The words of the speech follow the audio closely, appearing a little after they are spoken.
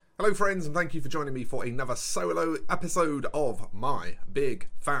Hello friends, and thank you for joining me for another solo episode of My Big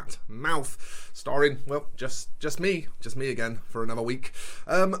Fat Mouth, starring, well, just me again for another week.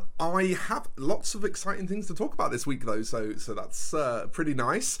 I have lots of exciting things to talk about this week though, so that's pretty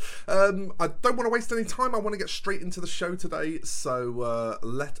nice. I don't want to waste any time, I want to get straight into the show today, so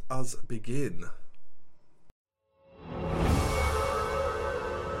let us begin.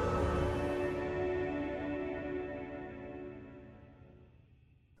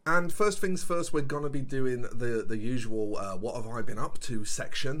 And first things first, we're going to be doing the usual what have I been up to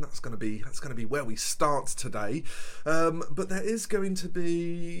section. That's going to be where we start today. But there is going to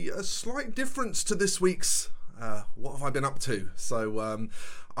be a slight difference to this week's what have I been up to. So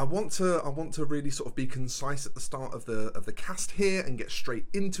I want to really sort of be concise at the start of the cast here and get straight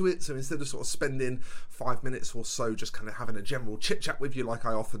into it. So instead of sort of spending 5 minutes or so just kind of having a general chit chat with you like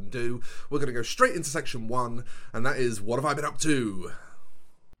I often do, we're going to go straight into section 1, and that is what have I been up to.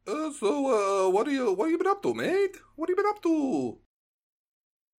 What have you been up to, mate? What have you been up to?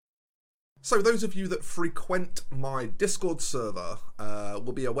 So those of you that frequent my Discord server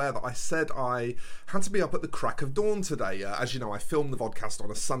will be aware that I said I had to be up at the crack of dawn today. As you know, I film the vodcast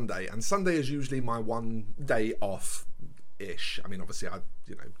on a Sunday, and Sunday is usually my one day off-ish. I mean, obviously I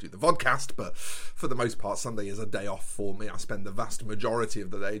do the vodcast, but for the most part Sunday is a day off for me. I spend the vast majority of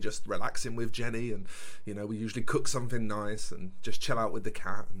the day just relaxing with Jenny, and we usually cook something nice and just chill out with the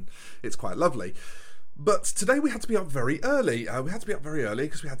cat, and it's quite lovely. But today we had to be up very early.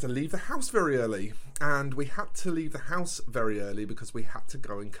 Because we had to leave the house very early, and we had to leave the house very early because we had to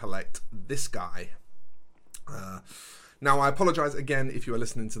go and collect this guy. Now, I apologise again if you are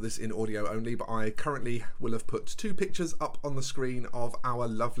listening to this in audio only, but I currently will have put 2 pictures up on the screen of our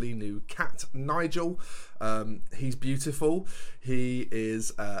lovely new cat, Nigel. He's beautiful. He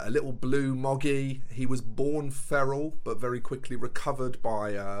is a little blue moggy. He was born feral, but very quickly recovered by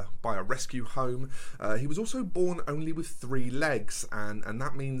a rescue home. He was also born only with 3 legs, and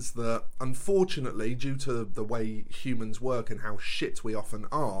that means that, unfortunately, due to the way humans work and how shit we often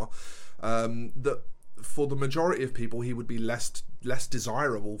are, that for the majority of people he would be less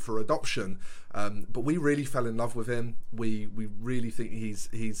desirable for adoption, but we really fell in love with him. We really think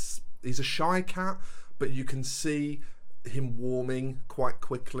he's a shy cat, but you can see him warming quite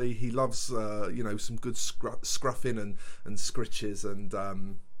quickly. He loves some good scruffing and scritches,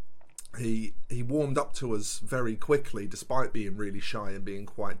 and he warmed up to us very quickly despite being really shy and being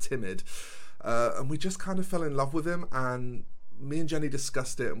quite timid, and we just kind of fell in love with him. And me and Jenny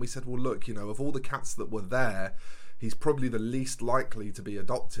discussed it, and we said, well, look, of all the cats that were there, he's probably the least likely to be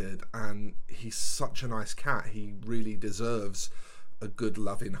adopted, and he's such a nice cat. He really deserves a good,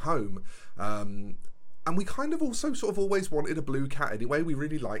 loving home. And we kind of also sort of always wanted a blue cat anyway. We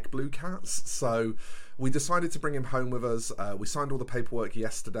really like blue cats, so we decided to bring him home with us. We signed all the paperwork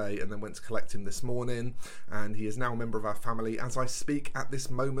yesterday and then went to collect him this morning, and he is now a member of our family. As I speak at this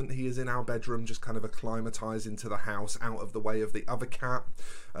moment, he is in our bedroom, just kind of acclimatised into the house, out of the way of the other cat.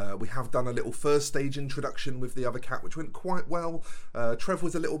 We have done a little first stage introduction with the other cat, which went quite well. Trev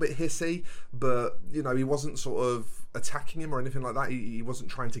was a little bit hissy, but he wasn't sort of attacking him or anything like that. He wasn't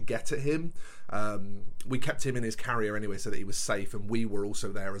trying to get at him. We kept him in his carrier anyway so that he was safe, and we were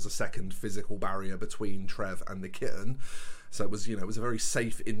also there as a second physical barrier between Trev and the kitten. So it was a very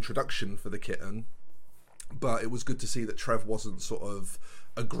safe introduction for the kitten. But it was good to see that Trev wasn't sort of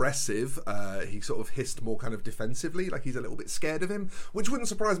aggressive. He sort of hissed more kind of defensively, like he's a little bit scared of him, which wouldn't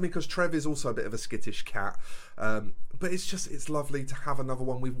surprise me because Trev is also a bit of a skittish cat. But it's lovely to have another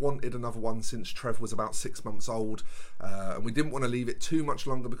one. We've wanted another one since Trev was about 6 months old, and we didn't want to leave it too much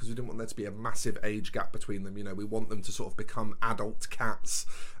longer because we didn't want there to be a massive age gap between them. We want them to sort of become adult cats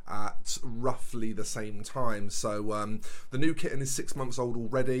at roughly the same time. So the new kitten is 6 months old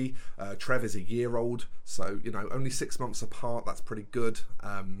already. Trev is a year old, so only 6 months apart. That's pretty good.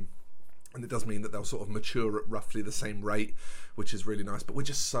 And it does mean that they'll sort of mature at roughly the same rate, which is really nice. But we're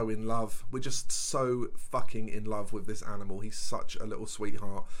just so in love. We're just so fucking in love with this animal. He's such a little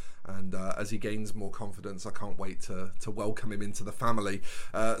sweetheart. And as he gains more confidence, I can't wait to welcome him into the family.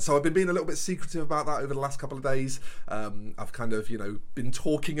 So I've been being a little bit secretive about that over the last couple of days. I've kind of, been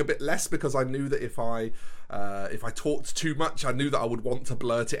talking a bit less because I knew that if I talked too much, I knew that I would want to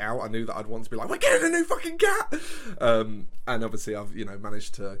blurt it out. I knew that I'd want to be like, we're getting a new fucking cat! And obviously I've,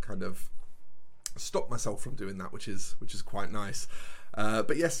 managed to kind of stop myself from doing that, which is quite nice.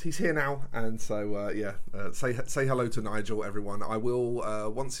 But yes, he's here now, and so say hello to Nigel, everyone. I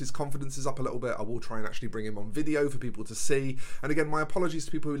will, once his confidence is up a little bit, I will try and actually bring him on video for people to see. And again, my apologies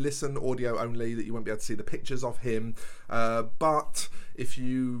to people who listen audio only, that you won't be able to see the pictures of him. But if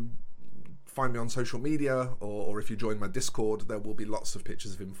you find me on social media, or if you join my Discord, there will be lots of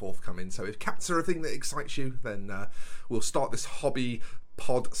pictures of him forthcoming. So if cats are a thing that excites you, then we'll start this hobby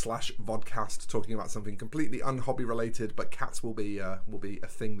pod/vodcast talking about something completely unhobby related, but cats will be a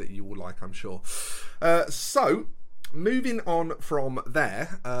thing that you will like, I'm sure. So moving on from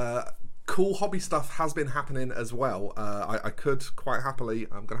there, cool hobby stuff has been happening as well. I could quite happily,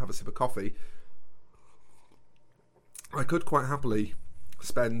 I'm going to have a sip of coffee. I could quite happily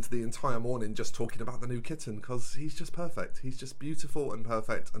spend the entire morning just talking about the new kitten, because he's just perfect. He's just beautiful and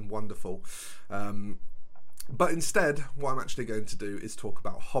perfect and wonderful. But instead, what I'm actually going to do is talk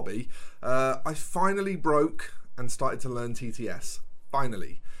about hobby. I finally broke and started to learn TTS.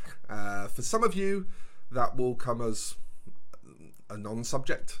 Finally. For some of you, that will come as a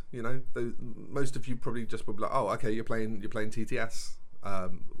non-subject. You know, most of you probably just will be like, "Oh, okay, you're playing TTS."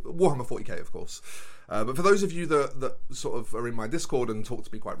 Warhammer 40k, of course. But for those of you that sort of are in my Discord and talk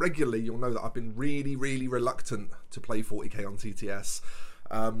to me quite regularly, you'll know that I've been really, really reluctant to play 40k on TTS.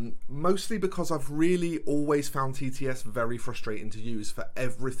 Mostly because I've really always found TTS very frustrating to use for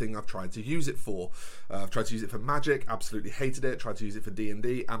everything I've tried to use it for. I've tried to use it for Magic, absolutely hated it. Tried to use it for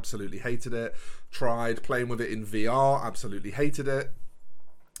D&D, absolutely hated it. Tried playing with it in VR, absolutely hated it.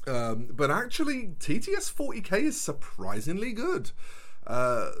 But actually, TTS 40k is surprisingly good.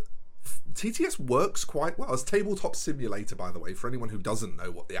 TTS works quite well. It's Tabletop Simulator, by the way, for anyone who doesn't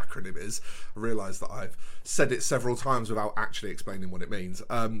know what the acronym is. I realise that I've said it several times without actually explaining what it means.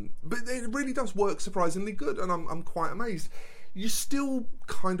 But it really does work surprisingly good, and I'm quite amazed. You still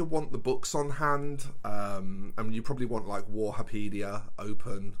kind of want the books on hand. I mean, you probably want like Warhapedia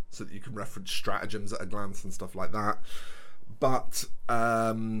open so that you can reference stratagems at a glance and stuff like that. But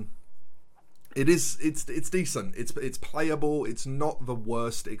it's decent. It's playable. It's not the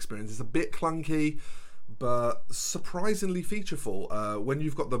worst experience. It's a bit clunky, but surprisingly featureful. When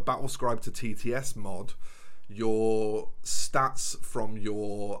you've got the Battlescribe to TTS mod, your stats from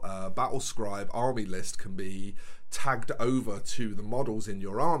your Battlescribe army list can be tagged over to the models in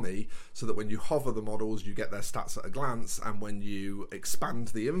your army, so that when you hover the models, you get their stats at a glance, and when you expand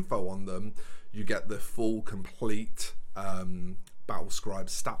the info on them, you get the full, complete Battlescribe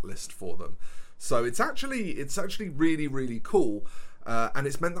stat list for them. So it's actually really, really cool, and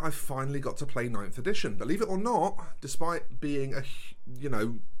it's meant that I've finally got to play 9th edition. Believe it or not, despite being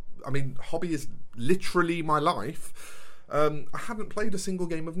hobby is literally my life, I hadn't played a single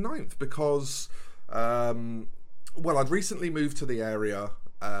game of 9th because, I'd recently moved to the area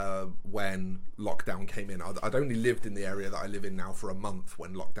when lockdown came in. I'd only lived in the area that I live in now for a month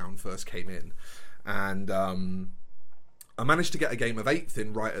when lockdown first came in, and I managed to get a game of 8th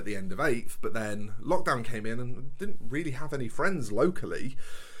in right at the end of 8th, but then lockdown came in and didn't really have any friends locally.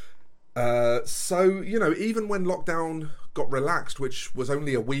 So, even when lockdown got relaxed, which was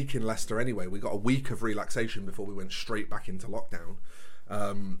only a week in Leicester anyway, we got a week of relaxation before we went straight back into lockdown.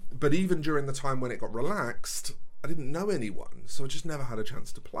 But even during the time when it got relaxed, I didn't know anyone, so I just never had a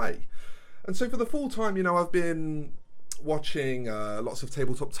chance to play. And so for the full time, I've been watching lots of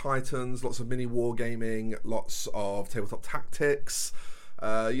Tabletop Titans, lots of mini wargaming, lots of Tabletop Tactics,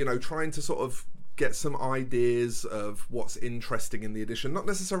 trying to sort of get some ideas of what's interesting in the edition. Not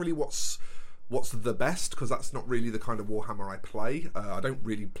necessarily what's the best, because that's not really the kind of Warhammer I play. I don't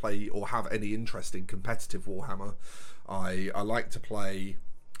really play or have any interest in competitive Warhammer. I like to play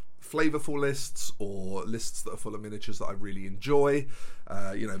flavorful lists, or lists that are full of miniatures that I really enjoy.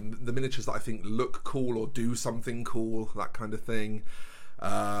 The miniatures that I think look cool or do something cool, that kind of thing.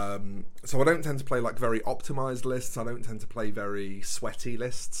 So I don't tend to play like very optimized lists. I don't tend to play very sweaty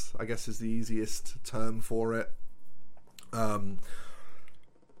lists, I guess is the easiest term for it. But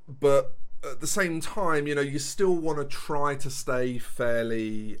at the same time, you still want to try to stay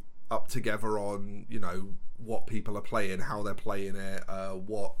fairly up together on, what people are playing, how they're playing it,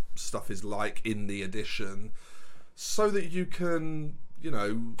 what stuff is like in the edition, so that you can,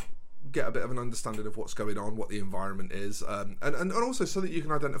 get a bit of an understanding of what's going on, what the environment is, and also so that you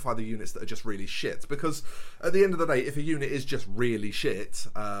can identify the units that are just really shit. Because at the end of the day, if a unit is just really shit,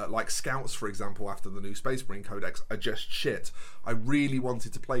 like Scouts, for example, after the new Space Marine Codex, are just shit. I really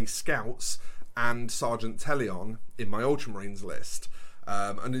wanted to play Scouts and Sergeant Telion in my Ultramarines list.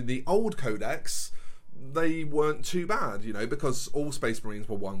 And in the old Codex, they weren't too bad, because all Space Marines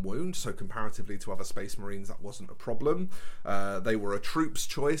were 1 wound, so comparatively to other Space Marines, that wasn't a problem. They were a troops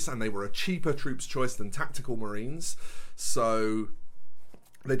choice, and they were a cheaper troops choice than Tactical Marines, so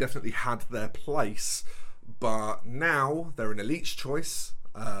they definitely had their place. But now they're an Elite's choice.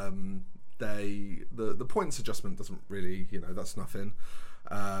 The points adjustment doesn't really, that's nothing.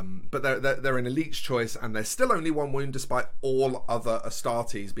 But they're an elite's choice, and they're still only 1 wound despite all other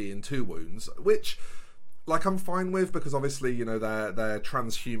Astartes being 2 wounds, which, like, I'm fine with, because obviously, you know, their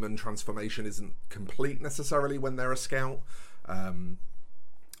transhuman transformation isn't complete necessarily when they're a scout.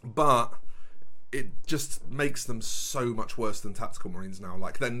 But it just makes them so much worse than Tactical Marines now.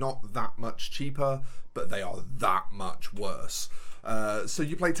 Like, they're not that much cheaper, but they are that much worse. So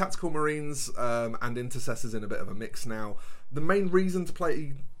you play Tactical Marines and Intercessors in a bit of a mix now. The main reason to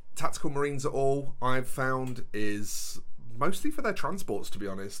play Tactical Marines at all, I've found, is mostly for their transports, to be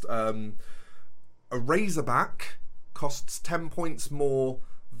honest. A Razorback costs 10 points more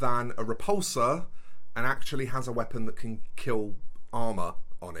than a Repulsor and actually has a weapon that can kill armor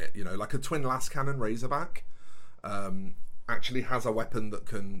on it. You know, like a Twin Las Cannon Razorback actually has a weapon that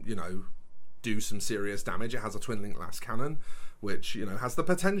can, you know, do some serious damage. It has a Twin Link Las Cannon, which, you know, has the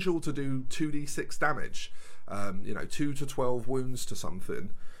potential to do 2d6 damage. You know, 2 to 12 wounds to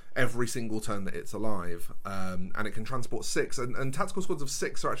something every single turn that it's alive. And it can transport 6. And tactical squads of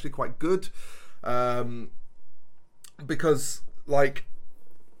 6 are actually quite good. Because, like,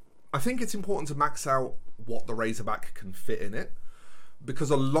 I think it's important to max out what the Razorback can fit in it.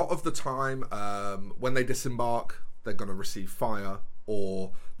 Because a lot of the time, when they disembark, they're going to receive fire,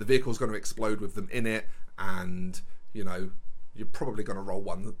 or the vehicle's going to explode with them in it, and, you know, you're probably going to roll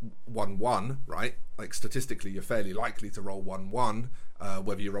 1-1, right? Like, statistically, you're fairly likely to roll 1-1,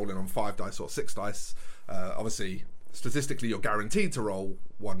 whether you're rolling on 5 dice or 6 dice. Obviously, statistically, you're guaranteed to roll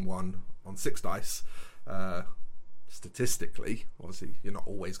 1-1 on 6 dice. Statistically, obviously, you're not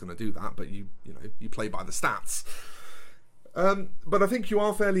always going to do that, but you play by the stats. But I think you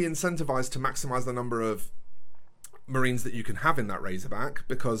are fairly incentivized to maximize the number of Marines that you can have in that Razorback,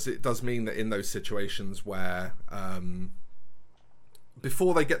 because it does mean that in those situations where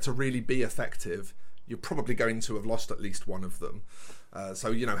before they get to really be effective, you're probably going to have lost at least one of them. So,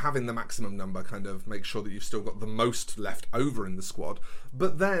 you know, having the maximum number kind of makes sure that you've still got the most left over in the squad.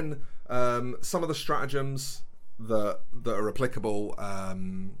 But then some of the stratagems that are applicable,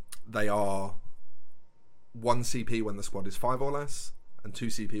 they are 1 CP when the squad is 5 or less, and 2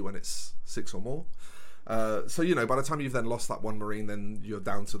 CP when it's 6 or more. So, you know, by the time you've then lost that 1 Marine, then you're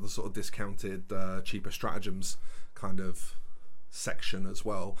down to the sort of discounted, cheaper stratagems kind of section as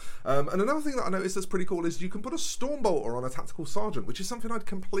well. And another thing that I noticed that's pretty cool is you can put a Stormbolter on a Tactical Sergeant, which is something I'd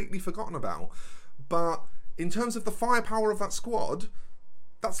completely forgotten about. But in terms of the firepower of that squad,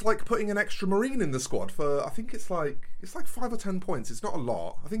 that's like putting an extra Marine in the squad for, I think it's like 5 or 10 points. It's not a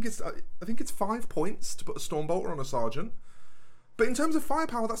lot. I think it's 5 points to put a Stormbolter on a Sergeant. But in terms of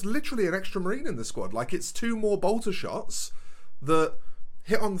firepower, that's literally an extra Marine in the squad. Like, it's 2 more bolter shots that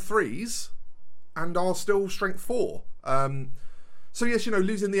hit on 3s and are still strength 4. So yes, you know,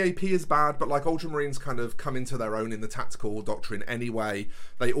 losing the AP is bad, but like, Ultramarines kind of come into their own in the Tactical Doctrine anyway.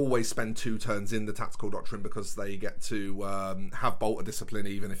 They always spend 2 turns in the Tactical Doctrine because they get to have Bolter Discipline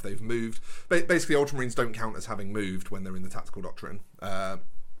even if they've moved. Basically, Ultramarines don't count as having moved when they're in the Tactical Doctrine.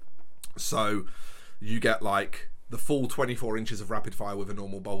 So you get like the full 24 inches of rapid fire with a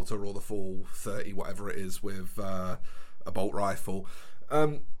normal bolter, or the full 30 whatever it is with a bolt rifle.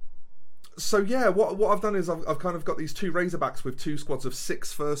 So yeah, what I've done is I've kind of got these 2 Razorbacks with 2 squads of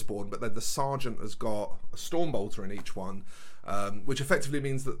 6 Firstborn, but then the Sergeant has got a Stormbolter in each one, which effectively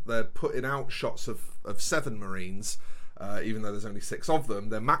means that they're putting out shots of 7 Marines, even though there's only 6 of them.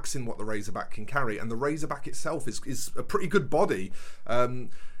 They're maxing what the Razorback can carry, and the Razorback itself is a pretty good body.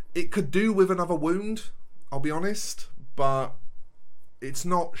 It could do with another wound, I'll be honest, but it's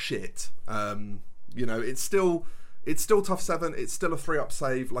not shit. You know, it's still tough 7. It's still a 3-up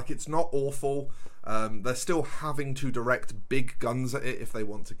save. Like, it's not awful. They're still having to direct big guns at it if they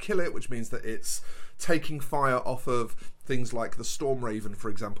want to kill it, which means that it's taking fire off of things like the Storm Raven, for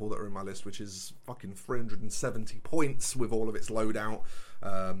example, that are in my list, which is fucking 370 points with all of its loadout.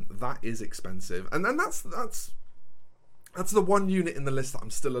 That is expensive. And then that's the one unit in the list that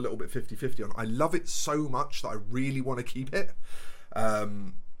I'm still a little bit 50-50 on. I love it so much that I really want to keep it.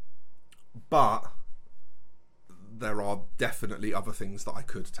 But there are definitely other things that I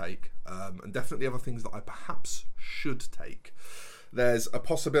could take, and definitely other things that I perhaps should take. There's a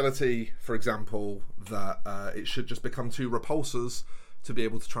possibility, for example, that it should just become 2 repulsors to be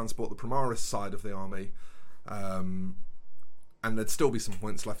able to transport the Primaris side of the army, and there'd still be some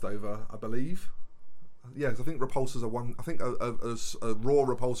points left over, I believe. Yeah, because I think repulsors are 1. I think a raw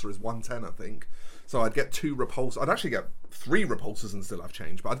repulsor is 110. I think so. I'd get 2 repulsors. I'd actually get 3 repulsors and still have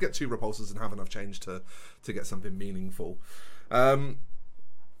change, but I'd get 2 repulsors and have enough change to get something meaningful. So,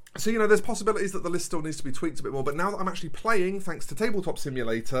 you know, there's possibilities that the list still needs to be tweaked a bit more. But now that I'm actually playing, thanks to Tabletop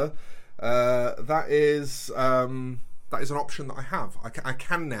Simulator, that is that is an option that I have. I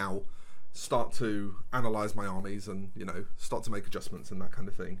can now start to analyze my armies and, you know, start to make adjustments and that kind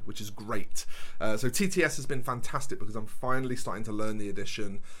of thing, which is great. So TTS has been fantastic because I'm finally starting to learn the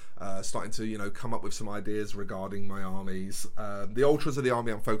edition, starting to, you know, come up with some ideas regarding my armies. The Ultras are the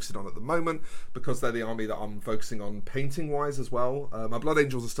army I'm focusing on at the moment because they're the army that I'm focusing on painting wise as well. My Blood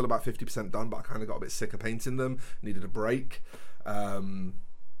Angels are still about 50% done, but I kind of got a bit sick of painting them, needed a break.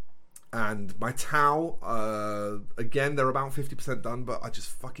 And my Tau, again, they're about 50% done, but I just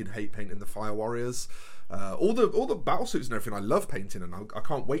fucking hate painting the Fire Warriors. All the battle suits and everything I love painting, and I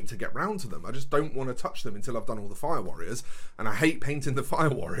can't wait to get round to them. I just don't want to touch them until I've done all the Fire Warriors, and I hate painting the Fire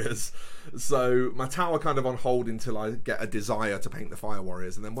Warriors. So my Tau are kind of on hold until I get a desire to paint the Fire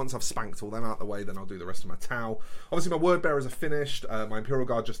Warriors, and then once I've spanked all them out the way, then I'll do the rest of my Tau. Obviously my Word Bearers are finished, my Imperial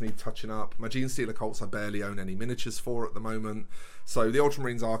Guard just need touching up. My Genestealer Colts I barely own any miniatures for at the moment. So the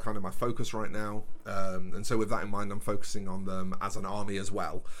Ultramarines are kind of my focus right now, and so with that in mind, I'm focusing on them as an army as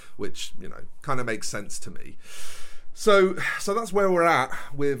well, which, you know, kind of makes sense to me. So that's where we're at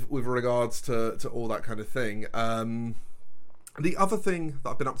with regards to all that kind of thing. The other thing that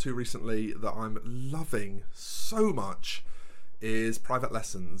I've been up to recently that I'm loving so much is private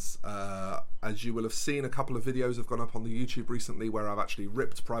lessons. As you will have seen, a couple of videos have gone up on the YouTube recently where I've actually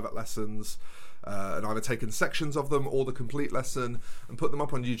ripped private lessons and either taken sections of them or the complete lesson and put them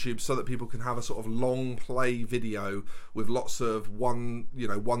up on YouTube so that people can have a sort of long play video with lots of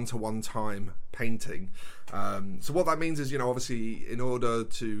one-to-one time painting. So what that means is, you know, obviously in order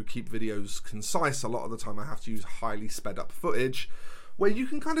to keep videos concise, a lot of the time I have to use highly sped up footage where you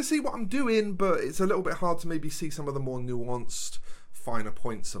can kind of see what I'm doing, but it's a little bit hard to maybe see some of the more nuanced, finer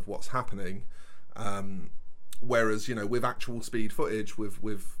points of what's happening. Whereas, you know, with actual speed footage, with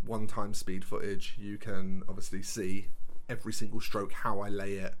one-time speed footage, you can obviously see every single stroke, how I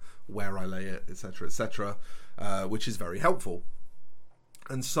lay it, where I lay it, etc., which is very helpful.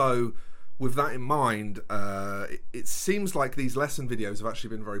 And so, with that in mind, it seems like these lesson videos have actually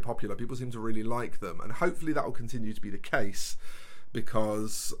been very popular. People seem to really like them, and hopefully that will continue to be the case,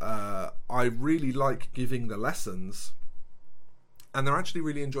 because I really like giving the lessons, and they're actually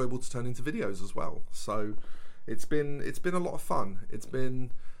really enjoyable to turn into videos as well. So it's been a lot of fun. It's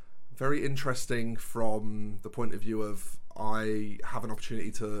been very interesting from the point of view of I have an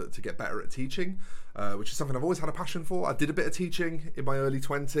opportunity to get better at teaching, which is something I've always had a passion for. I did a bit of teaching in my early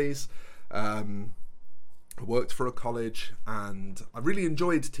 20s. I worked for a college and I really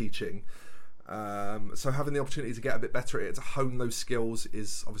enjoyed teaching. So having the opportunity to get a bit better at it, to hone those skills,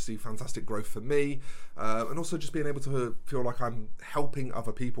 is obviously fantastic growth for me. And also just being able to feel like I'm helping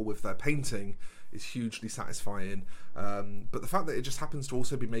other people with their painting is hugely satisfying. But the fact that it just happens to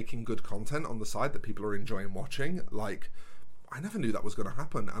also be making good content on the side that people are enjoying watching, like, I never knew that was going to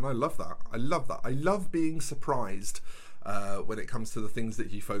happen, and I love that. I love that. I love being surprised when it comes to the things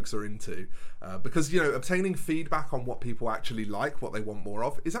that you folks are into, because, you know, obtaining feedback on what people actually like, what they want more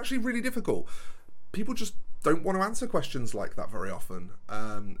of, is actually really difficult. People just don't want to answer questions like that very often,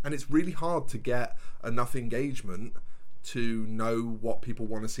 and it's really hard to get enough engagement to know what people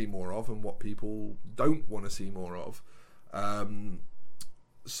want to see more of and what people don't want to see more of.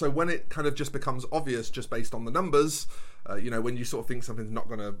 So when it kind of just becomes obvious just based on the numbers, you know, when you sort of think something's not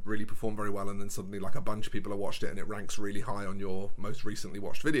going to really perform very well and then suddenly like a bunch of people have watched it and it ranks really high on your most recently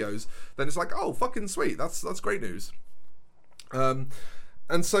watched videos, then it's like, oh, fucking sweet, that's great news.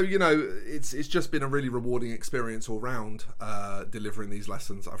 And so, you know, it's just been a really rewarding experience all round, delivering these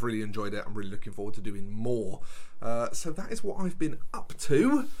lessons. I've really enjoyed it. I'm really looking forward to doing more. So that is what I've been up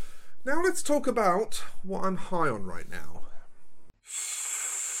to. Now let's talk about what I'm high on right now.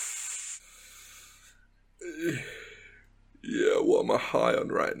 Yeah, what am I high on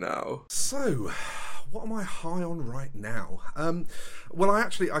right now? So, what am I high on right now? Well,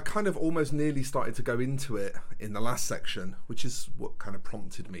 I kind of almost nearly started to go into it in the last section, which is what kind of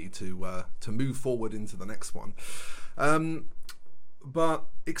prompted me to move forward into the next one. But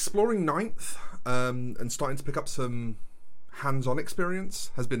exploring Ninth and starting to pick up some hands-on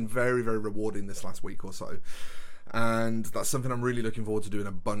experience has been very, very rewarding this last week or so. And that's something I'm really looking forward to doing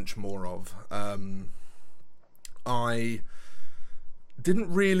a bunch more of. I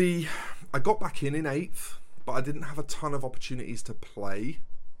got back in 8th, but I didn't have a ton of opportunities to play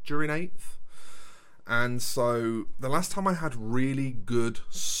during 8th. And so the last time I had really good,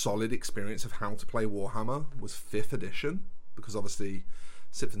 solid experience of how to play Warhammer was 5th edition, because obviously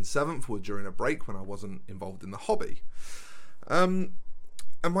 6th and 7th were during a break when I wasn't involved in the hobby. And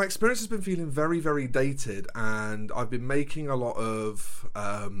my experience has been feeling very, very dated, and I've been making a lot of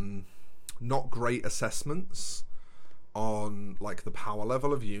not great assessments on like the power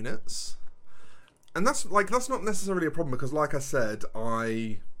level of units. And that's not necessarily a problem, because like I said,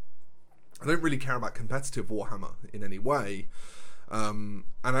 I don't really care about competitive Warhammer in any way, and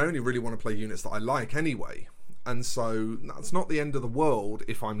I only really want to play units that I like anyway. And so that's not the end of the world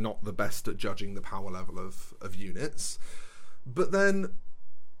if I'm not the best at judging the power level of units. But then,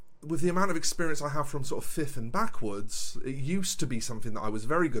 with the amount of experience I have from sort of 5th and backwards, it used to be something that I was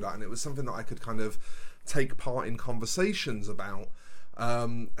very good at, and it was something that I could kind of take part in conversations about.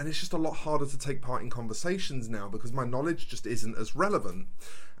 And it's just a lot harder to take part in conversations now, because my knowledge just isn't as relevant.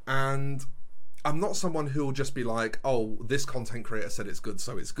 And I'm not someone who'll just be like, oh, this content creator said it's good,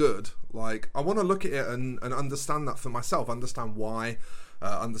 so it's good. Like, I want to look at it and understand that for myself, understand why,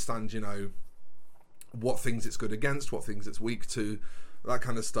 understand, what things it's good against, what things it's weak to, that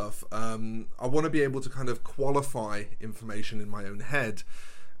kind of stuff. I want to be able to kind of qualify information in my own head.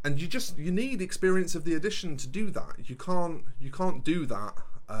 And you need experience of the edition to do that. You can't do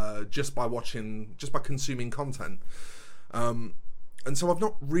that just by consuming content. And so I've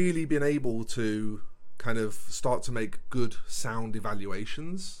not really been able to kind of start to make good sound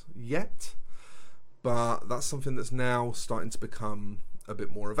evaluations yet, but that's something that's now starting to become a bit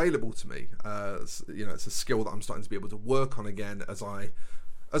more available to me. It's a skill that I'm starting to be able to work on again as I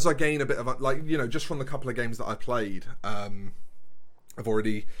gain a bit of just from the couple of games that I played. I've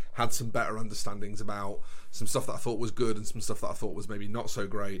already had some better understandings about some stuff that I thought was good and some stuff that I thought was maybe not so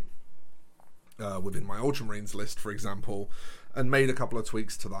great within my Ultramarines list, for example, and made a couple of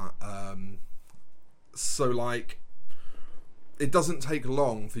tweaks to that. So it doesn't take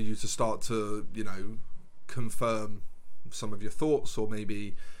long for you to start to, confirm some of your thoughts, or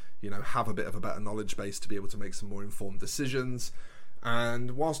maybe, have a bit of a better knowledge base to be able to make some more informed decisions.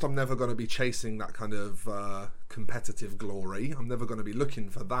 And whilst I'm never going to be chasing that kind of competitive glory, I'm never going to be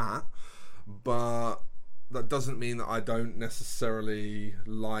looking for that, but that doesn't mean that I don't necessarily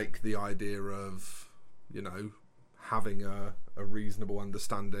like the idea of, having a reasonable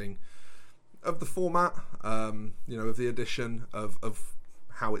understanding of the format, of the edition, of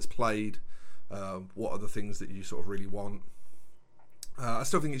how it's played, what are the things that you sort of really want. I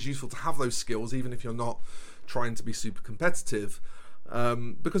still think it's useful to have those skills, even if you're not trying to be super competitive,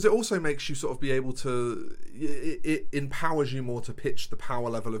 because it also makes you sort of be able to, it empowers you more to pitch the power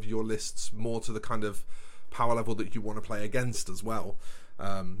level of your lists more to the kind of power level that you want to play against as well.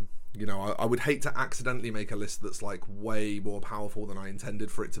 I would hate to accidentally make a list that's like way more powerful than I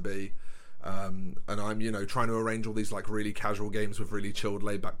intended for it to be. And I'm, trying to arrange all these like really casual games with really chilled,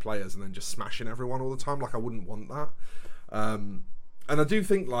 laid back players and then just smashing everyone all the time. Like, I wouldn't want that. And I do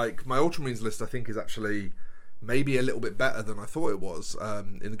think like my Ultramarines list, I think, is actually maybe a little bit better than I thought it was.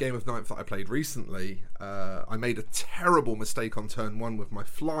 In the game of Ninth that I played recently, I made a terrible mistake on turn 1 with my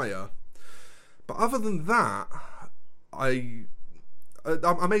flyer. But other than that, I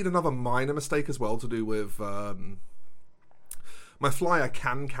made another minor mistake as well to do with my flyer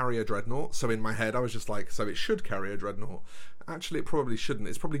can carry a dreadnought. So in my head I was just like, so it should carry a dreadnought. Actually, it probably shouldn't.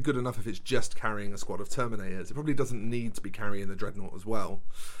 It's probably good enough if it's just carrying a squad of Terminators. It probably doesn't need to be carrying the dreadnought as well.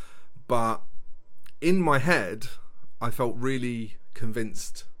 But in my head, I felt really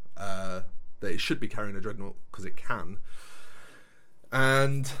convinced that it should be carrying a dreadnought because it can.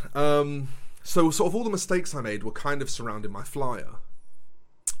 And so sort of all the mistakes I made were kind of surrounding my flyer.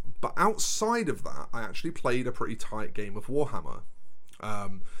 But outside of that, I actually played a pretty tight game of Warhammer.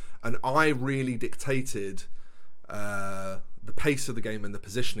 And I really dictated the pace of the game and the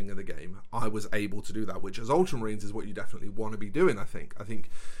positioning of the game. I was able to do that, which as Ultramarines is what you definitely want to be doing, I think. I think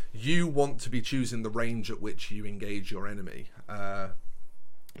you want to be choosing the range at which you engage your enemy,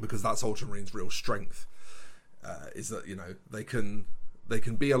 because that's Ultramarines' real strength, is that, they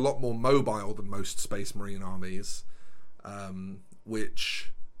can be a lot more mobile than most Space Marine armies,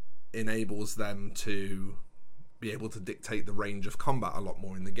 which enables them to be able to dictate the range of combat a lot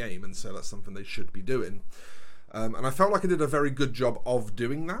more in the game, and so that's something they should be doing. And I felt like I did a very good job of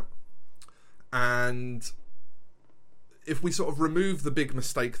doing that. And if we sort of remove the big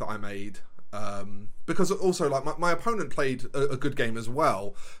mistake that I made, because also like my opponent played a good game as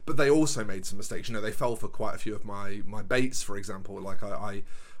well, but they also made some mistakes. They fell for quite a few of my baits, for example. Like I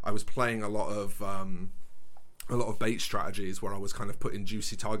was playing a lot of bait strategies where I was kind of putting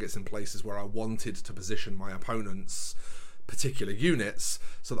juicy targets in places where I wanted to position my opponent's particular units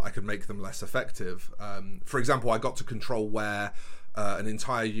so that I could make them less effective. For example, I got to control where an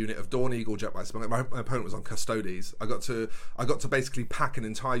entire unit of Dawn Eagle jetbikes. My opponent was on Custodes. I got to basically pack an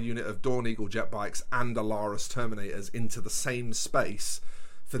entire unit of Dawn Eagle jetbikes and Alaris Terminators into the same space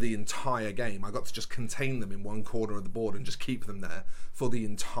for the entire game. I got to just contain them in one corner of the board and just keep them there for the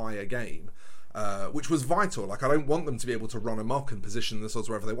entire game. which was vital. Like, I don't want them to be able to run amok and position themselves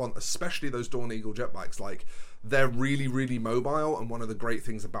wherever they want, especially those Dawn Eagle jetbikes. Like, they're really, really mobile, and one of the great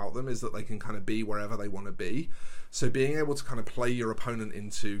things about them is that they can kind of be wherever they want to be. So being able to kind of play your opponent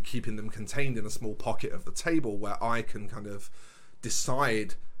into keeping them contained in a small pocket of the table where I can kind of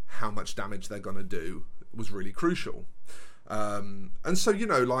decide how much damage they're going to do was really crucial. And so, you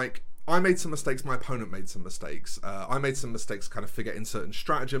know, like, I made some mistakes, my opponent made some mistakes. I made some mistakes kind of forgetting certain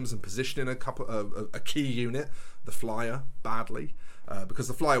stratagems and positioning a key unit, the Flyer, badly. Because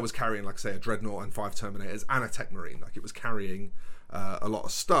the Flyer was carrying, like I say, a Dreadnought and 5 Terminators and a Tech Marine. Like, it was carrying a lot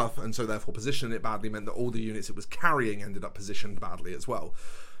of stuff, and so therefore positioning it badly meant that all the units it was carrying ended up positioned badly as well.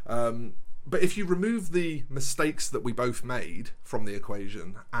 But if you remove the mistakes that we both made from the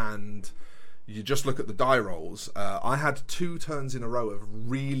equation and you just look at the die rolls, I had 2 turns in a row of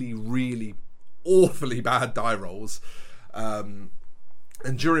really, really awfully bad die rolls. And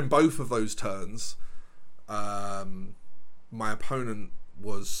during both of those turns, my opponent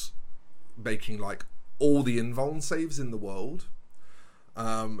was making like all the invuln saves in the world.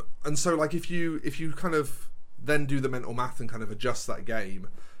 And so, like, if you kind of then do the mental math and kind of adjust that game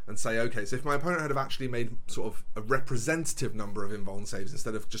and say, okay, so if my opponent had have actually made sort of a representative number of invuln saves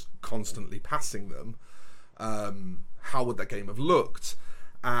instead of just constantly passing them, how would that game have looked?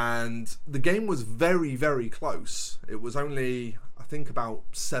 And the game was very, very close. It was only, I think, about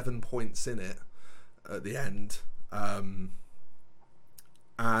 7 points in it at the end.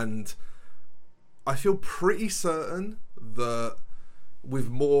 And I feel pretty certain that with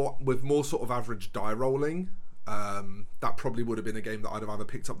more sort of average die rolling, that probably would have been a game that I'd have either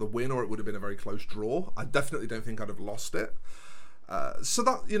picked up the win or it would have been a very close draw. I definitely don't think I'd have lost it. So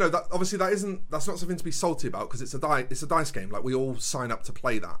that, you know, that obviously that's not something to be salty about, because it's a dice game. Like, we all sign up to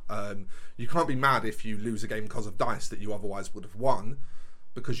play that. You can't be mad if you lose a game because of dice that you otherwise would have won,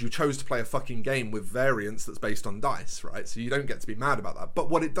 because you chose to play a fucking game with variance that's based on dice, right? So you don't get to be mad about that. But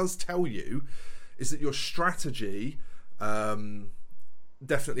what it does tell you is that your strategy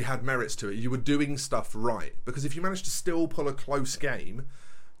definitely had merits to it. You were doing stuff right, because if you managed to still pull a close game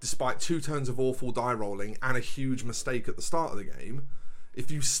despite 2 turns of awful die rolling and a huge mistake at the start of the game,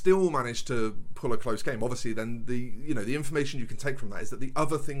 if you still managed to pull a close game, obviously then the information you can take from that is that the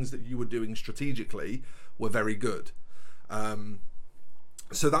other things that you were doing strategically were very good.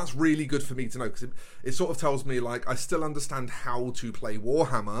 So that's really good for me to know, because it sort of tells me, like, I still understand how to play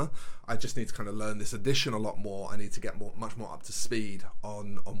Warhammer. I just need to kind of learn this edition a lot more. I need to get much more up to speed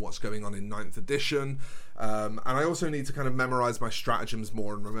on what's going on in 9th edition. And I also need to kind of memorize my stratagems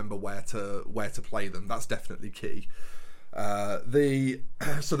more and remember where to play them. That's definitely key. So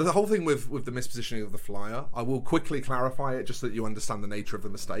the whole thing with the mispositioning of the Flyer, I will quickly clarify it just so that you understand the nature of the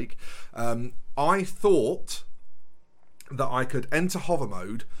mistake. I thought that I could enter hover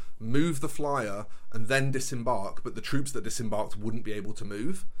mode, move the Flyer, and then disembark, but the troops that disembarked wouldn't be able to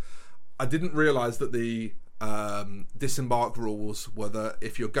move. I didn't realise that the disembark rules were that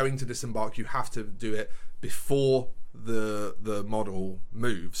if you're going to disembark, you have to do it before the model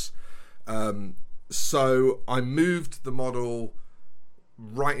moves. So I moved the model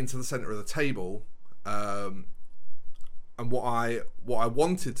right into the centre of the table, and what I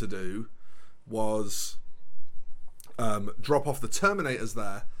wanted to do was drop off the Terminators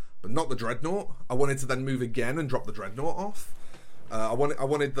there, but not the Dreadnought. I wanted to then move again and drop the Dreadnought off. I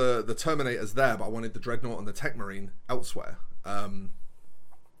wanted the Terminators there, but I wanted the Dreadnought and the Tech Marine elsewhere. And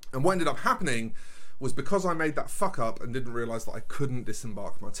what ended up happening was, because I made that fuck up and didn't realise that I couldn't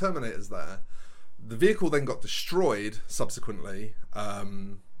disembark my Terminators there, the vehicle then got destroyed subsequently,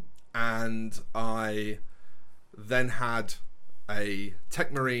 and I then had a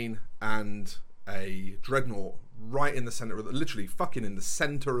Tech Marine and a Dreadnought right in the centre of literally fucking in the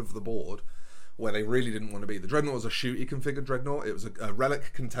centre of the board, where they really didn't want to be. The Dreadnought was a shooty configured Dreadnought. It was a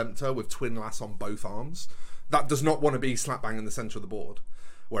Relic Contemptor with twin lass on both arms. That does not want to be slap bang in the centre of the board,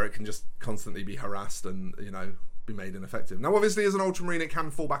 where it can just constantly be harassed and, you know, be made ineffective. Now, obviously, as an Ultramarine, it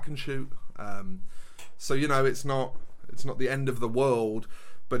can fall back and shoot. So, you know, it's not the end of the world,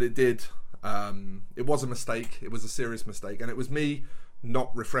 but it did. It was a mistake. It was a serious mistake, and it was me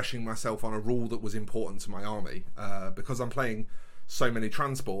not refreshing myself on a rule that was important to my army, because I'm playing so many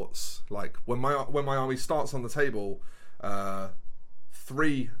transports. Like, when my army starts on the table,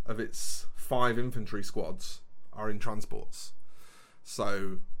 3 of its 5 infantry squads are in transports.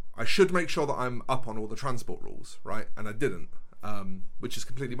 So I should make sure that I'm up on all the transport rules, right? And I didn't, which is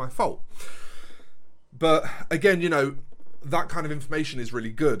completely my fault. But again, you know, that kind of information is really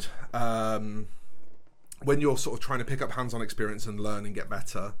good when you're sort of trying to pick up hands-on experience and learn and get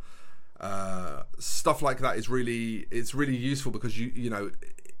better. Stuff like that is really useful, because you know,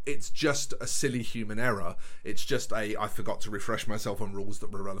 it's just a silly human error. It's just I forgot to refresh myself on rules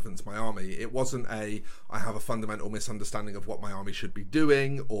that were relevant to my army. It wasn't I have a fundamental misunderstanding of what my army should be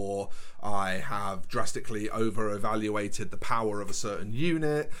doing, or I have drastically over-evaluated the power of a certain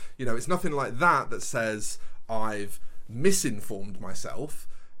unit. You know, it's nothing like that says I've misinformed myself.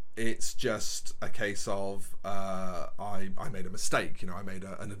 It's just a case of I made a mistake. You know, I made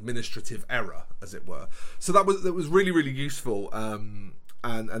an administrative error, as it were. So that was really, really useful.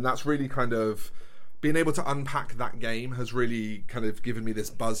 And that's really kind of being able to unpack that game has really kind of given me this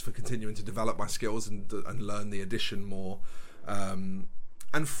buzz for continuing to develop my skills and learn the edition more. And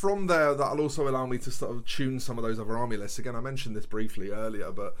from there, that'll also allow me to sort of tune some of those other army lists. Again, I mentioned this briefly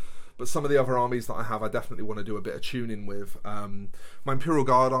earlier, but some of the other armies that I have, I definitely want to do a bit of tuning with. My Imperial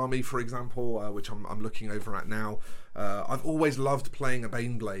Guard army, for example, which I'm looking over at now, I've always loved playing a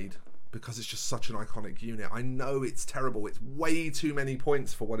Baneblade, because it's just such an iconic unit. I know it's terrible. It's way too many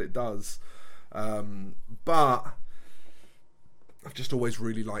points for what it does. But I've just always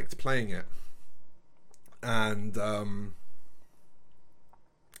really liked playing it. And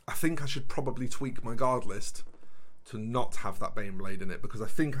I think I should probably tweak my guard list to not have that Baneblade in it, because I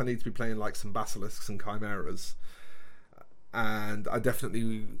think I need to be playing like some Basilisks and Chimeras. And I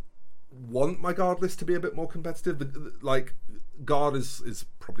definitely want my guard list to be a bit more competitive. Like, guard is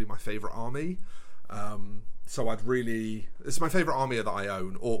probably my favourite army, so it's my favourite army that I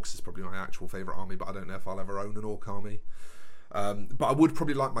own. Orcs is probably my actual favourite army, but I don't know if I'll ever own an Orc army. But I would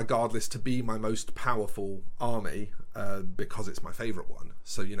probably like my guard list to be my most powerful army, because it's my favourite one.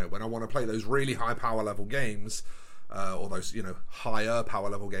 So, you know, when I want to play those really high power level games, or those, you know, higher power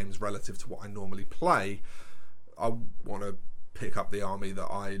level games relative to what I normally play, I want to pick up the army that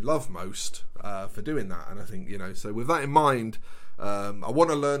I love most for doing that. And I think, you know, so with that in mind, I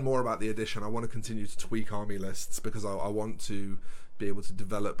want to learn more about the edition. I want to continue to tweak army lists, because I want to be able to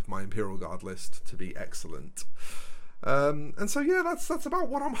develop my Imperial Guard list to be excellent. And so, yeah, that's about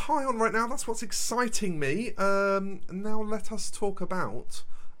what I'm high on right now. That's what's exciting me. Now let us talk about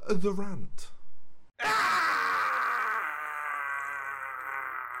the rant.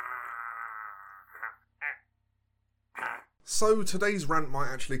 So today's rant might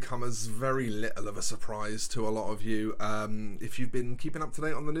actually come as very little of a surprise to a lot of you. If you've been keeping up to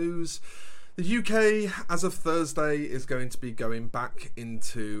date on the news, the UK, as of Thursday, is going to be going back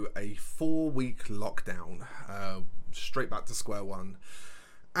into a 4-week lockdown. Straight back to square one.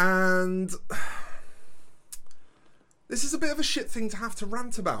 And this is a bit of a shit thing to have to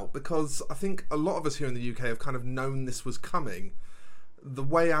rant about, because I think a lot of us here in the UK have kind of known this was coming. The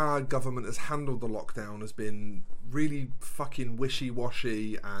way our government has handled the lockdown has been really fucking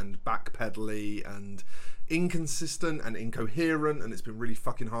wishy-washy and backpedally and inconsistent and incoherent, and it's been really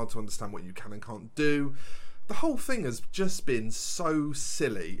fucking hard to understand what you can and can't do. The whole thing has just been so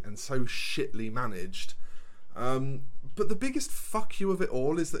silly and so shitly managed. But the biggest fuck you of it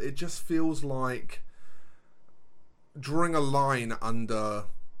all is that it just feels like drawing a line under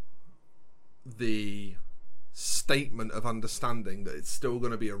the statement of understanding that it's still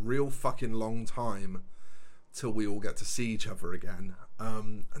going to be a real fucking long time till we all get to see each other again.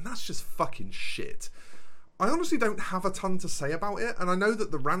 And that's just fucking shit. I honestly don't have a ton to say about it, and I know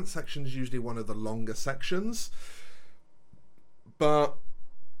that the rant section is usually one of the longer sections, but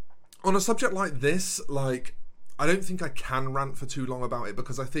on a subject like this, like, I don't think I can rant for too long about it,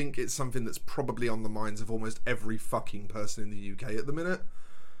 because I think it's something that's probably on the minds of almost every fucking person in the UK at the minute.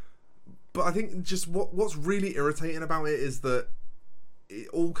 But I think just what's really irritating about it is that it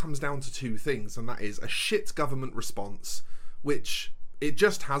all comes down to two things, and that is a shit government response, which it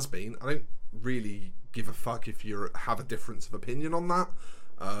just has been. I don't really give a fuck if you have a difference of opinion on that.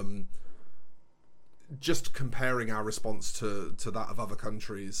 Just comparing our response to that of other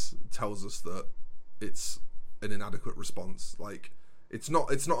countries tells us that it's an inadequate response. Like, it's not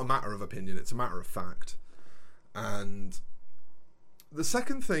a matter of opinion, it's a matter of fact. And the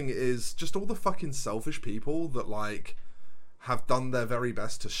second thing is just all the fucking selfish people that, like, have done their very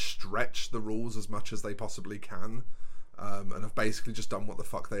best to stretch the rules as much as they possibly can, and have basically just done what the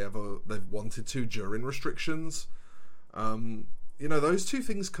fuck they've wanted to during restrictions. You know, those two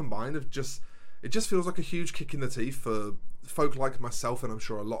things combined it just feels like a huge kick in the teeth for folk like myself, and I'm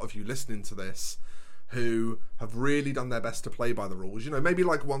sure a lot of you listening to this, who have really done their best to play by the rules. You know, maybe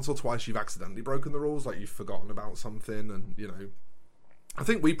like once or twice you've accidentally broken the rules, like you've forgotten about something, and, you know, I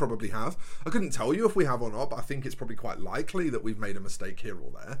think we probably have. I couldn't tell you if we have or not, but I think it's probably quite likely that we've made a mistake here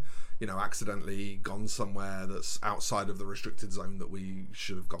or there. You know, accidentally gone somewhere that's outside of the restricted zone that we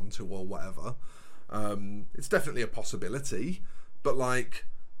should have gone to or whatever. It's definitely a possibility, but, like,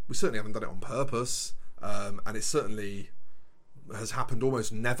 we certainly haven't done it on purpose, and it's certainly has happened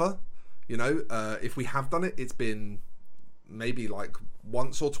almost never. You know, if we have done it, it's been maybe like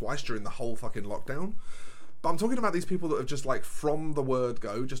once or twice during the whole fucking lockdown. But I'm talking about these people that have just, like, from the word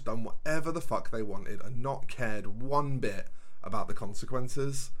go, just done whatever the fuck they wanted and not cared one bit about the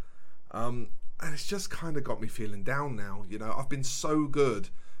consequences. And it's just kind of got me feeling down now. You know, I've been so good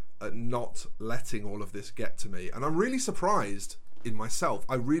at not letting all of this get to me. And I'm really surprised in myself.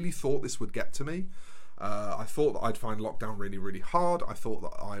 I really thought this would get to me. I thought that I'd find lockdown really, really hard. I thought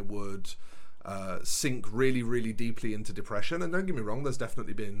that I would sink really, really deeply into depression. And don't get me wrong, there's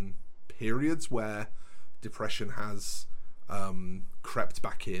definitely been periods where depression has crept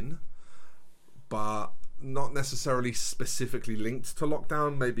back in, but not necessarily specifically linked to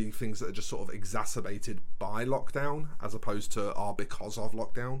lockdown. Maybe things that are just sort of exacerbated by lockdown as opposed to are because of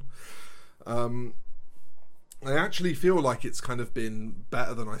lockdown. I actually feel like it's kind of been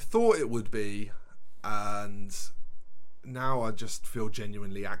better than I thought it would be, and now I just feel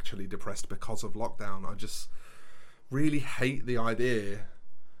genuinely actually depressed because of lockdown. I just really hate the idea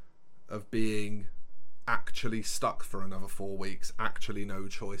of being actually stuck for another 4 weeks, actually no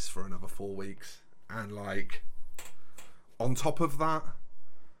choice for another 4 weeks, and like on top of that,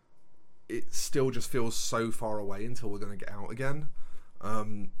 it still just feels so far away until we're going to get out again.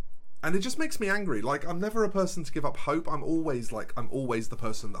 And it just makes me angry. Like, I'm never a person to give up hope. I'm always the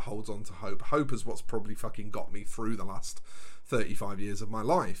person that holds on to hope. Hope is what's probably fucking got me through the last 35 years of my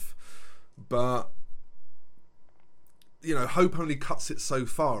life. But, you know, hope only cuts it so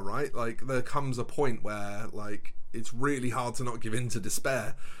far, right? Like, there comes a point where, like, it's really hard to not give in to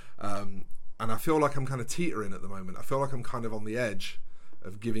despair. And I feel like I'm kind of teetering at the moment. I feel like I'm kind of on the edge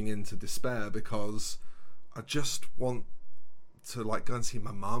of giving in to despair because I just want to, like, go and see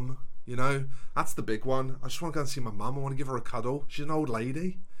my mum. You know, that's the big one. I just want to go and see my mum. I want to give her a cuddle. She's an old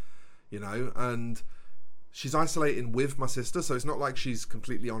lady, you know, and she's isolating with my sister, so it's not like she's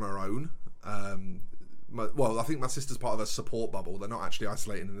completely on her own. Well, I think my sister's part of her support bubble. They're not actually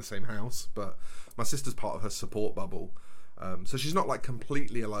isolating in the same house, but my sister's part of her support bubble. So she's not, like,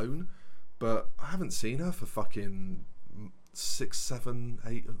 completely alone, but I haven't seen her for fucking 6, 7,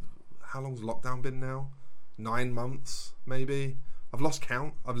 8... How long's lockdown been now? 9 months, maybe? I've lost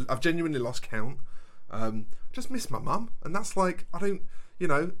count. I've genuinely lost count. Just miss my mum. And that's like, I don't, you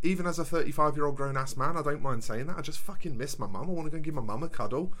know, even as a 35-year-old grown-ass man, I don't mind saying that. I just fucking miss my mum. I want to go and give my mum a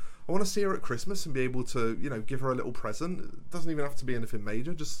cuddle. I want to see her at Christmas and be able to, you know, give her a little present. It doesn't even have to be anything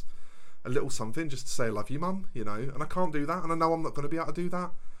major. Just a little something just to say I love you, mum, you know. And I can't do that. And I know I'm not going to be able to do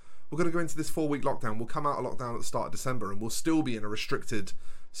that. We're going to go into this 4-week lockdown. We'll come out of lockdown at the start of December and we'll still be in a restricted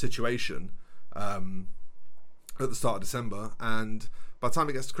situation. At the start of December, and by the time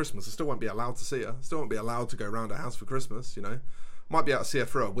it gets to Christmas, I still won't be allowed to see her. I still won't be allowed to go around her house for Christmas, you know. Might be able to see her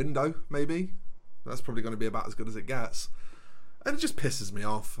through a window, maybe. That's probably going to be about as good as it gets. And it just pisses me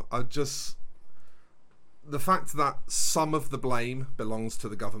off. The fact that some of the blame belongs to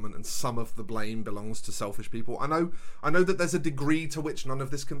the government and some of the blame belongs to selfish people. I know that there's a degree to which none of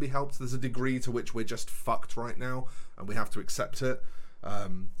this can be helped. There's a degree to which we're just fucked right now, and we have to accept it.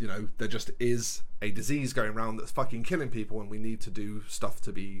 You know, there just is a disease going around that's fucking killing people and we need to do stuff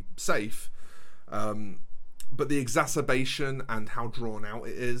to be safe. But the exacerbation and how drawn out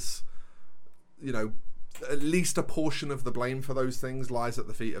it is, you know, at least a portion of the blame for those things lies at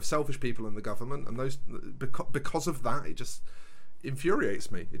the feet of selfish people and the government, and those because of that, it just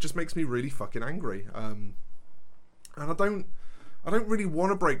infuriates me. It just makes me really fucking angry. And I don't really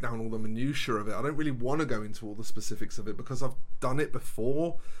want to break down all the minutiae of it. I don't really want to go into all the specifics of it because I've done it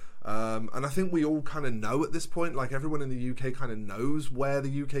before. And I think we all kind of know at this point, like everyone in the UK kind of knows where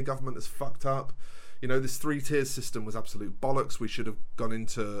the UK government has fucked up. You know, this 3-tier system was absolute bollocks. We should have gone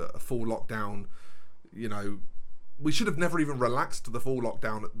into a full lockdown. You know, we should have never even relaxed the full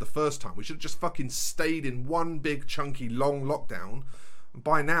lockdown the first time. We should have just fucking stayed in one big, chunky, long lockdown.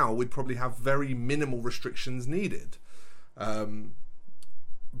 By now, we'd probably have very minimal restrictions needed.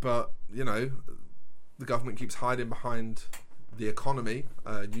 But, you know, the government keeps hiding behind the economy,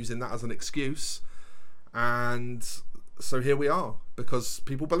 using that as an excuse. And so here we are, because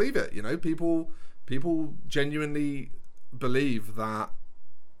people believe it, you know, people genuinely believe that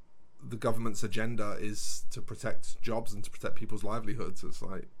the government's agenda is to protect jobs and to protect people's livelihoods. It's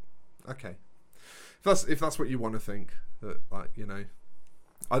like, okay, if that's what you want to think, that, like, you know,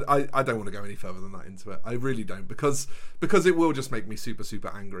 I don't want to go any further than that into it. I really don't, because it will just make me super, super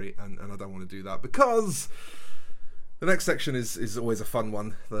angry, and I don't want to do that, because the next section is always a fun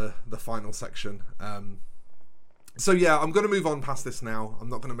one, the final section. So yeah, I'm going to move on past this now. I'm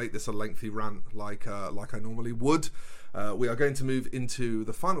not going to make this a lengthy rant like I normally would. We are going to move into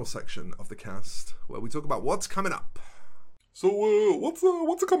the final section of the cast, where we talk about what's coming up. So,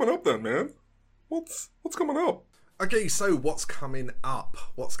 what's coming up then, man? What's coming up? Okay, so what's coming up?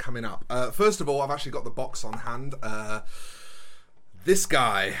 What's coming up? First of all, I've actually got the box on hand. This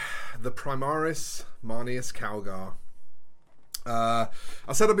guy, the Primaris Marneus Calgar. I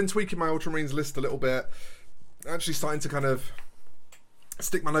said I've been tweaking my Ultramarines list a little bit. Actually starting to kind of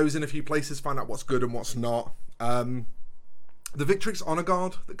stick my nose in a few places, find out what's good and what's not. The Victrix Honor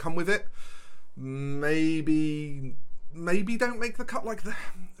Guard that come with it, maybe don't make the cut. Like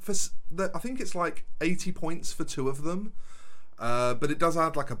I think it's like 80 points for 2 of them. But it does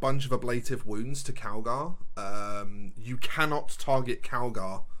add like a bunch of ablative wounds to Calgar. You cannot target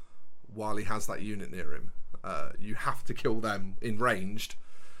Calgar while he has that unit near him. You have to kill them in ranged.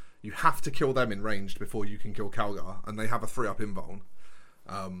 You have to kill them in ranged before you can kill Calgar, and they have a 3-up invuln.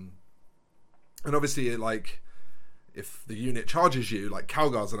 And obviously, like, if the unit charges you, like,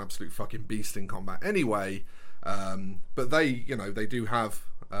 Calgar's an absolute fucking beast in combat anyway. But they do have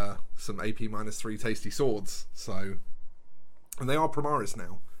some AP -3 tasty swords, so, and they are Primaris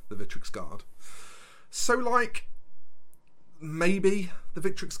now, the Victrix Guard. So, like, maybe the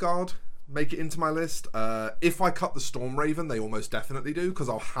Victrix Guard make it into my list. If I cut the Stormraven, they almost definitely do, because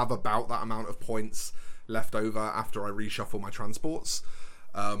I'll have about that amount of points left over after I reshuffle my transports.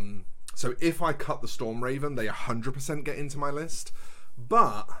 So if I cut the Stormraven, they 100% get into my list.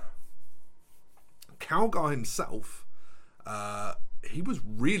 But Calgar himself, he was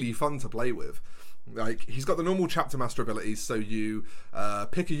really fun to play with. Like, he's got the normal Chapter Master abilities, so you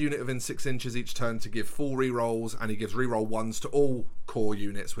pick a unit within 6 inches each turn to give full rerolls, and he gives reroll 1s to all core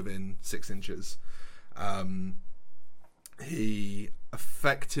units within 6 inches. He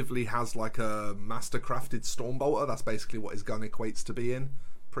effectively has like a master-crafted Stormbolter. That's basically what his gun equates to be in,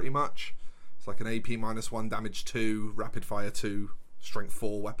 pretty much. It's like an AP -1, damage 2, rapid fire 2, strength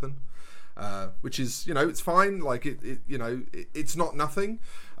 4 weapon. Which is, it's fine. Like, it's not nothing.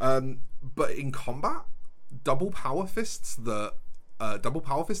 But in combat, double power fists that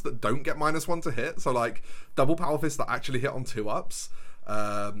don't get -1 to hit. So, like, double power fists that actually hit on 2-ups.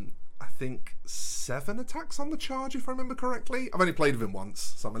 I think 7 attacks on the charge, if I remember correctly. I've only played with him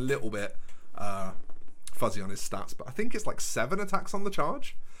once, so I'm a little bit fuzzy on his stats. But I think it's like 7 attacks on the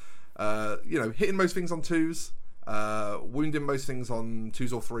charge. Hitting most things on 2s. Wounding most things on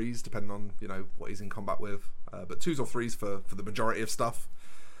 2s or 3s, depending on what he's in combat with. But 2s or 3s for the majority of stuff.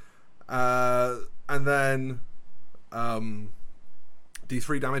 And then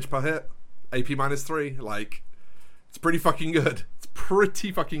D3 damage per hit, AP -3. Like, it's pretty fucking good. It's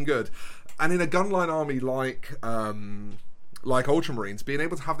pretty fucking good. And in a gunline army like Ultramarines, being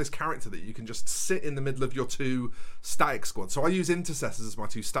able to have this character that you can just sit in the middle of your 2 static squads. So I use Intercessors as my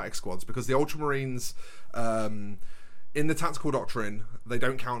 2 static squads, because the Ultramarines, in the Tactical Doctrine, they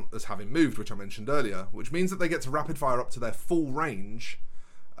don't count as having moved, which I mentioned earlier, which means that they get to rapid fire up to their full range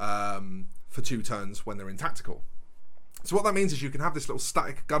for 2 turns when they're in tactical. So what that means is you can have this little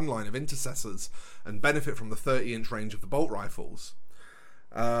static gunline of Intercessors and benefit from the 30-inch range of the bolt rifles.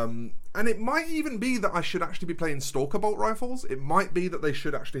 And it might even be that I should actually be playing Stalker bolt rifles. It might be that they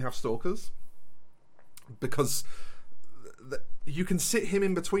should actually have Stalkers, because you can sit him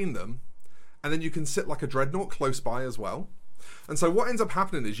in between them, and then you can sit like a Dreadnought close by as well. And so what ends up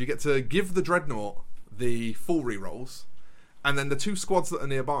happening is you get to give the Dreadnought the full rerolls, and then the 2 squads that are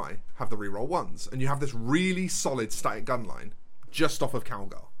nearby have the reroll 1s, and you have this really solid static gunline just off of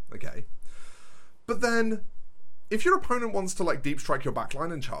Calgar. Okay, but then if your opponent wants to like deep strike your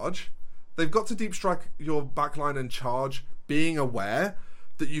backline and charge, they've got to deep strike your backline and charge, being aware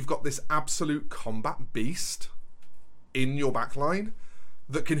that you've got this absolute combat beast in your backline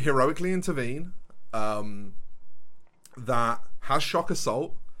that can heroically intervene, that has shock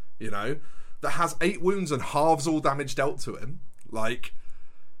assault, that has 8 wounds and halves all damage dealt to him. Like,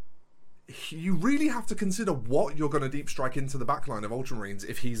 you really have to consider what you're going to deep strike into the backline of Ultramarines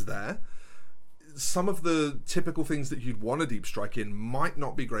if he's there. Some of the typical things that you'd want to deep strike in might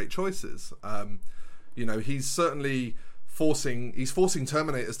not be great choices. He's certainly forcing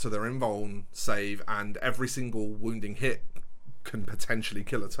Terminators to their invuln save, and every single wounding hit can potentially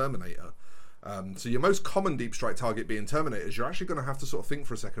kill a Terminator. So your most common deep strike target being Terminators, you're actually going to have to sort of think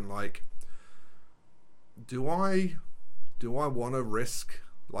for a second, like, do I want to risk,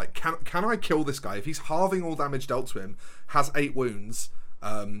 like, can I kill this guy if he's halving all damage dealt to him, has 8 wounds,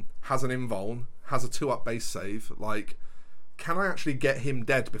 has an invuln, has a 2-up base save? Like, can I actually get him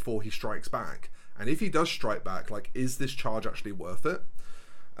dead before he strikes back? And if he does strike back, like, is this charge actually worth it?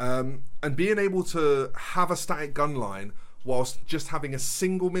 And being able to have a static gun line whilst just having a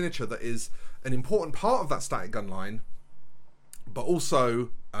single miniature that is an important part of that static gun line, but also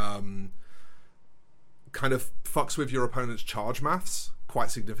kind of fucks with your opponent's charge maths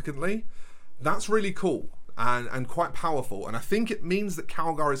quite significantly. That's really cool and quite powerful, and I think it means that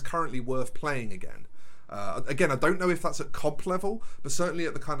Calgar is currently worth playing again. Again, I don't know if that's at comp level, but certainly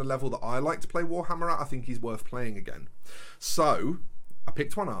at the kind of level that I like to play Warhammer at, I think he's worth playing again. So I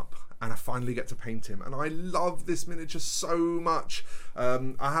picked one up, and I finally get to paint him, and I love this miniature so much.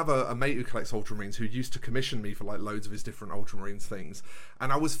 I have a mate who collects Ultramarines who used to commission me for like loads of his different Ultramarines things,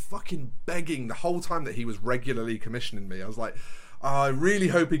 and I was fucking begging the whole time that he was regularly commissioning me. I was like, I really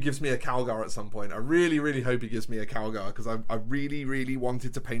hope he gives me a Calgar at some point. I really, really hope he gives me a Calgar, because I really, really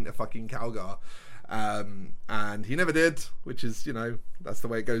wanted to paint a fucking Calgar. And he never did, which is, you know, that's the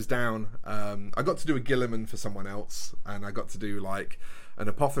way it goes down. I got to do a Guilliman for someone else, and I got to do like an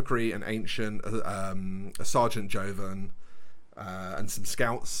Apothecary, an Ancient, a Sergeant Jovan, and some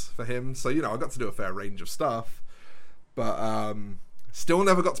Scouts for him. So, you know, I got to do a fair range of stuff, but still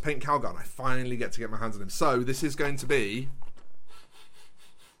never got to paint Calgar, and I finally get to get my hands on him. So this is going to be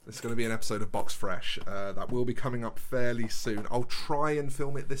an episode of Box Fresh that will be coming up fairly soon. I'll try and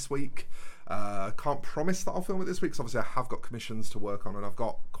film it this week. Can't promise that I'll film it this week, because obviously I have got commissions to work on, and I've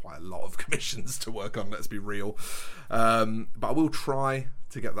got quite a lot of commissions to work on, let's be real. But I will try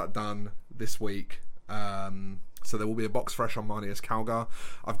to get that done this week. So there will be a Box Fresh on Marneus Calgar.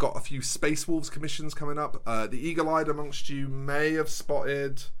 I've got a few Space Wolves commissions coming up. The eagle-eyed amongst you may have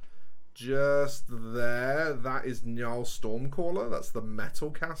spotted just there, that is Njal Stormcaller. That's the metal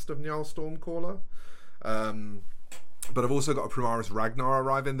cast of Njal Stormcaller. But I've also got a Primaris Ragnar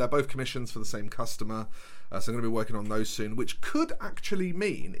arriving. They're both commissions for the same customer, so I'm going to be working on those soon, which could actually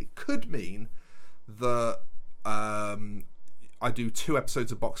mean, that I do 2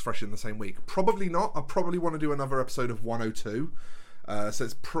 episodes of Box Fresh in the same week. Probably not. I probably want to do another episode of 102. So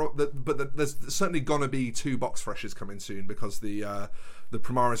it's but there's certainly gonna be 2 Box Freshes coming soon, because the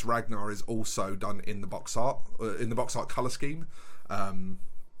Primaris Ragnar is also done in the box art color scheme.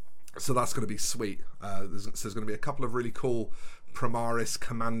 So that's going to be sweet. There's going to be a couple of really cool Primaris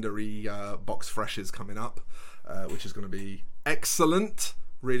Commandery Box Freshes coming up, which is going to be excellent.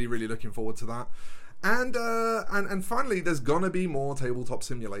 Really, really looking forward to that. And finally, there's going to be more Tabletop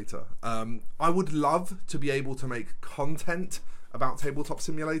Simulator. I would love to be able to make content about Tabletop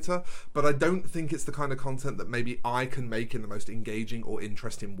Simulator, but I don't think it's the kind of content that maybe I can make in the most engaging or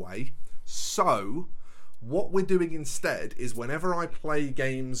interesting way. So what we're doing instead is, whenever I play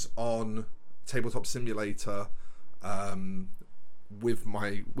games on Tabletop Simulator with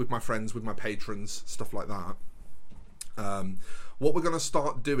my friends, with my patrons, stuff like that, what we're going to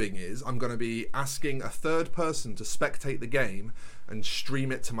start doing is I'm going to be asking a third person to spectate the game and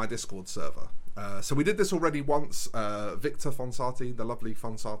stream it to my Discord server. So we did this already once. Victor Fonsati, the lovely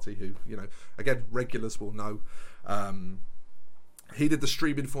Fonsati, who, you know, again, regulars will know, he did the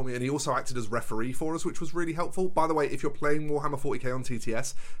streaming for me, and he also acted as referee for us, which was really helpful. By the way, if you're playing Warhammer 40k on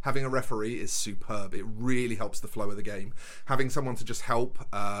TTS, having a referee is superb. It really helps the flow of the game. Having someone to just help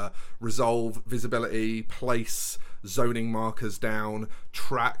resolve visibility, place zoning markers down,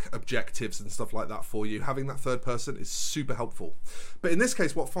 track objectives and stuff like that for you, having that third person is super helpful. But in this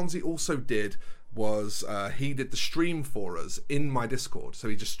case, what Fonzie also did was he did the stream for us in my Discord. So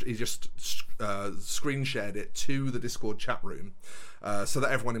he just screen shared it to the Discord chat room, so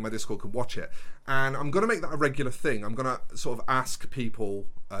that everyone in my Discord could watch it. And I'm going to make that a regular thing. I'm going to sort of ask people,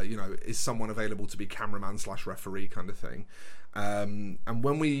 you know, is someone available to be cameraman / referee kind of thing. And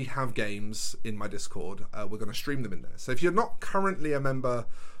when we have games in my Discord, we're going to stream them in there. So if you're not currently a member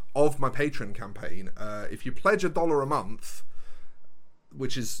of my Patreon campaign, if you pledge $1 a month,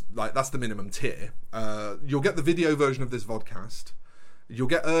 which is like, that's the minimum tier, you'll get the video version of this vodcast. You'll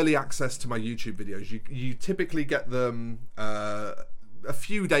get early access to my YouTube videos. You typically get them a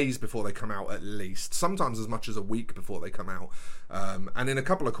few days before they come out, at least, sometimes as much as a week before they come out, and in a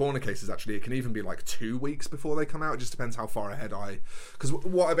couple of corner cases actually it can even be like 2 weeks before they come out. It just depends how far ahead because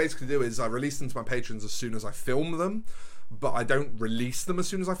what I basically do is I release them to my patrons as soon as I film them, but I don't release them as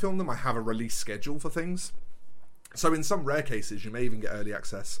soon as I film them. I have a release schedule for things. So in some rare cases, you may even get early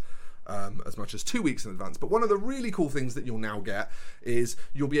access as much as 2 weeks in advance. But one of the really cool things that you'll now get is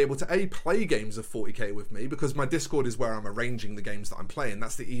you'll be able to play games of 40k with me, because my Discord is where I'm arranging the games that I'm playing.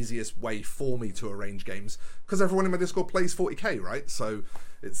 That's the easiest way for me to arrange games, because everyone in my Discord plays 40k, right? So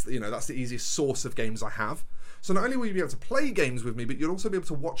it's, you know, that's the easiest source of games I have. So not only will you be able to play games with me, but you'll also be able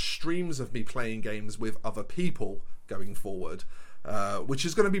to watch streams of me playing games with other people going forward. Which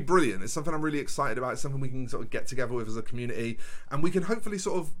is going to be brilliant. It's something I'm really excited about. It's something we can sort of get together with as a community, and we can hopefully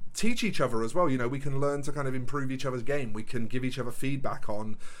sort of teach each other as well. You know, we can learn to kind of improve each other's game. We can give each other feedback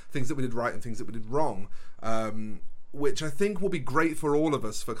on things that we did right and things that we did wrong. which I think will be great for all of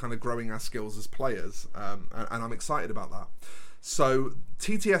us for kind of growing our skills as players, and I'm excited about that. So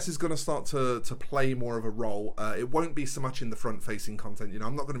TTS is going to start to play more of a role. It won't be so much in the front-facing content. You know,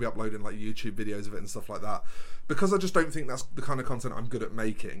 I'm not going to be uploading like YouTube videos of it and stuff like that, because I just don't think that's the kind of content I'm good at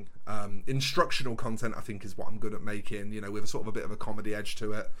making. Instructional content, I think, is what I'm good at making, you know, with a sort of a bit of a comedy edge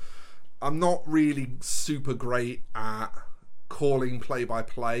to it. I'm not really super great at calling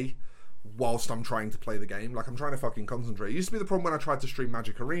play-by-play whilst I'm trying to play the game. Like, I'm trying to fucking concentrate. It used to be the problem when I tried to stream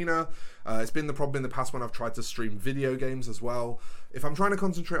Magic Arena. It's been the problem in the past when I've tried to stream video games as well. If I'm trying to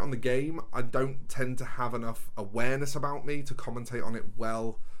concentrate on the game, I don't tend to have enough awareness about me to commentate on it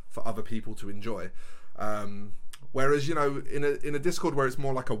well for other people to enjoy. Whereas, you know, in a Discord where it's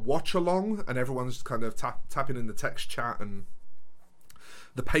more like a watch along and everyone's kind of tapping in the text chat and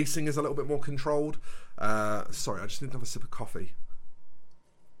the pacing is a little bit more controlled. Sorry, I just need to have a sip of coffee.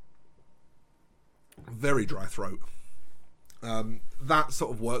 Very dry throat. That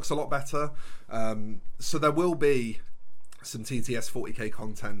sort of works a lot better. So there will be some TTS 40k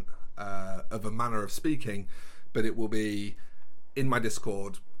content of a manner of speaking, but it will be in my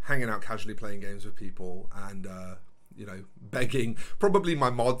Discord, hanging out casually, playing games with people, and you know, begging probably my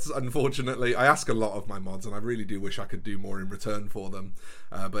mods. Unfortunately, I ask a lot of my mods, and I really do wish I could do more in return for them.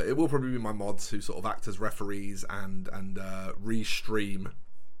 But it will probably be my mods who sort of act as referees and restream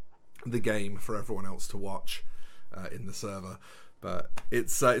the game for everyone else to watch in the server. But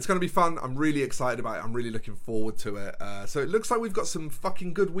it's going to be fun. I'm really excited about it. I'm really looking forward to it. So it looks like we've got some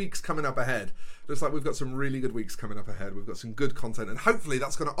fucking good weeks coming up ahead. Looks like we've got some really good weeks coming up ahead. We've got some good content, and hopefully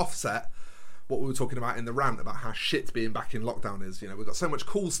that's going to offset what we were talking about in the rant about how shit being back in lockdown is. You know, we've got so much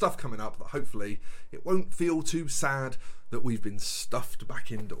cool stuff coming up that hopefully it won't feel too sad that we've been stuffed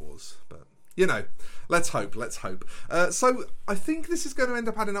back indoors. But you know, let's hope. So I think this is going to end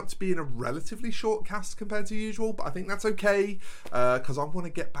up adding up to being a relatively short cast compared to usual, but I think that's okay, because I want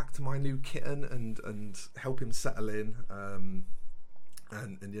to get back to my new kitten and help him settle in,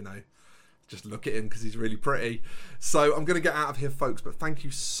 and you know, just look at him because he's really pretty. So I'm going to get out of here, folks, but thank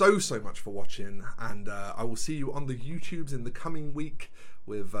you so much for watching, and I will see you on the YouTubes in the coming week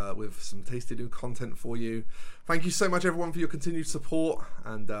with some tasty new content for you. Thank you so much, everyone, for your continued support,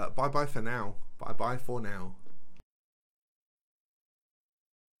 and bye bye for now.